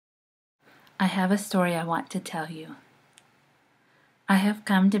I have a story I want to tell you. I have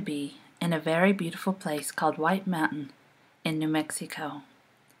come to be in a very beautiful place called White Mountain in New Mexico.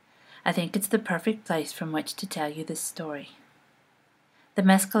 I think it's the perfect place from which to tell you this story. The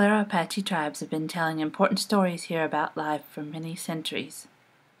Mescalero Apache tribes have been telling important stories here about life for many centuries.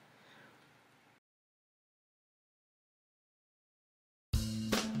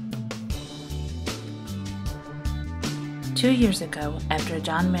 Two years ago, after a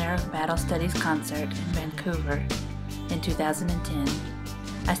John Mayer Battle Studies concert in Vancouver in 2010,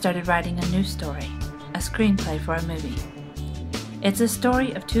 I started writing a new story, a screenplay for a movie. It's a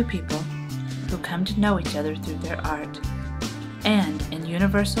story of two people who come to know each other through their art, and in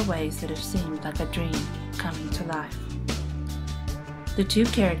universal ways that have seemed like a dream coming to life. The two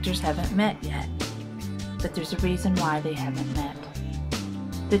characters haven't met yet, but there's a reason why they haven't met.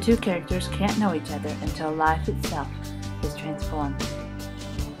 The two characters can't know each other until life itself is transformed.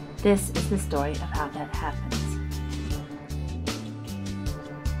 This is the story of how that happens.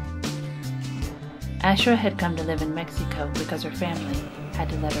 Ashra had come to live in Mexico because her family had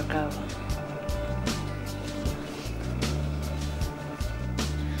to let her go.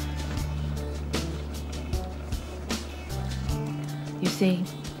 You see,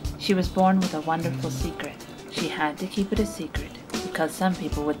 she was born with a wonderful secret. She had to keep it a secret because some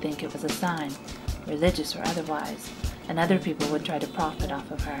people would think it was a sign, religious or otherwise, and other people would try to profit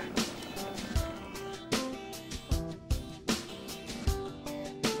off of her.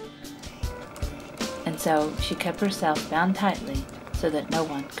 And so she kept herself bound tightly so that no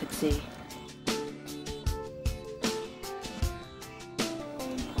one could see.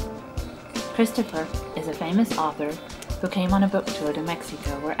 Christopher is a famous author who came on a book tour to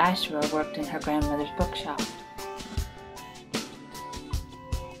Mexico where Ashra worked in her grandmother's bookshop.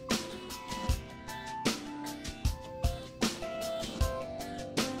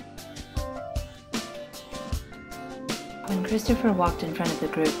 When Christopher walked in front of the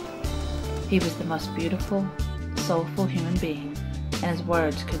group, he was the most beautiful, soulful human being, and his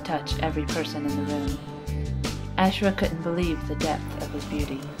words could touch every person in the room. Ashra couldn't believe the depth of his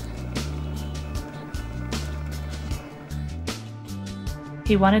beauty.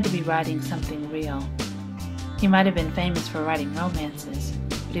 He wanted to be writing something real. He might have been famous for writing romances,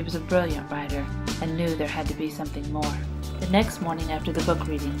 but he was a brilliant writer and knew there had to be something more. The next morning after the book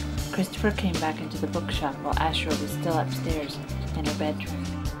reading, Christopher came back into the bookshop while Ashra was still upstairs in her bedroom.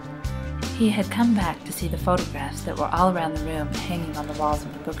 He had come back to see the photographs that were all around the room hanging on the walls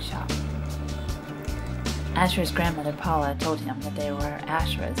of the bookshop. Ashra's grandmother Paula told him that they were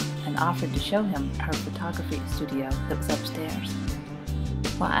Ashra's and offered to show him her photography studio that was upstairs.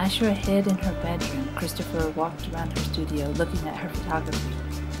 While Ashra hid in her bedroom, Christopher walked around her studio looking at her photography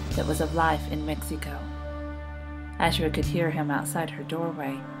that was of life in Mexico. Ashra could hear him outside her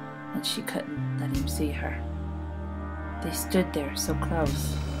doorway, and she couldn't let him see her. They stood there so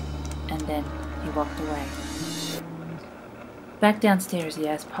close, and then he walked away. Back downstairs, he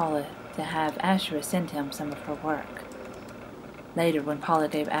asked Paula to have Ashra send him some of her work. Later, when Paula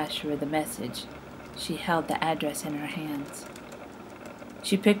gave Ashra the message, she held the address in her hands.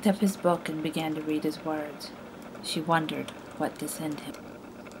 She picked up his book and began to read his words. She wondered what to send him.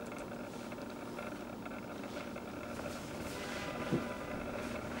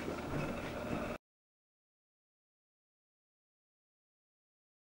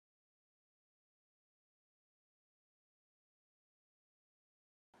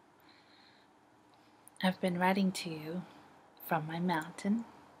 I've been writing to you from my mountain,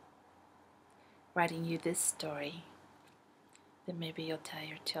 writing you this story that maybe you'll tell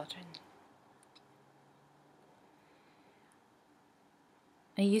your children.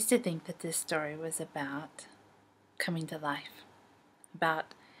 I used to think that this story was about coming to life,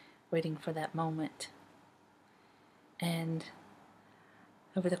 about waiting for that moment. And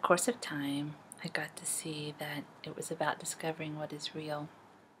over the course of time, I got to see that it was about discovering what is real.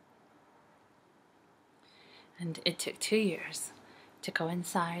 And it took 2 years to go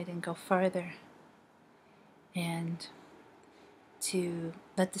inside and go further and to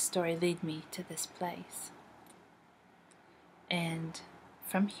let the story lead me to this place. And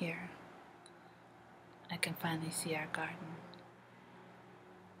from here, I can finally see our garden.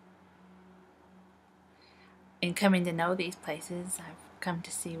 In coming to know these places, I've come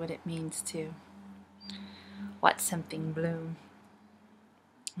to see what it means to watch something bloom.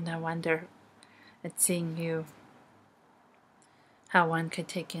 And I wonder at seeing you, how one could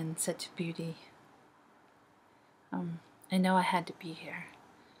take in such beauty. I know I had to be here.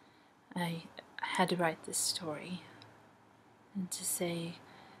 I had to write this story and to say,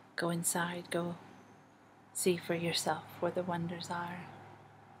 go inside, go see for yourself where the wonders are,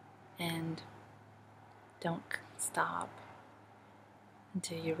 and Don't stop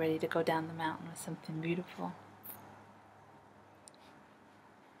until you're ready to go down the mountain with something beautiful.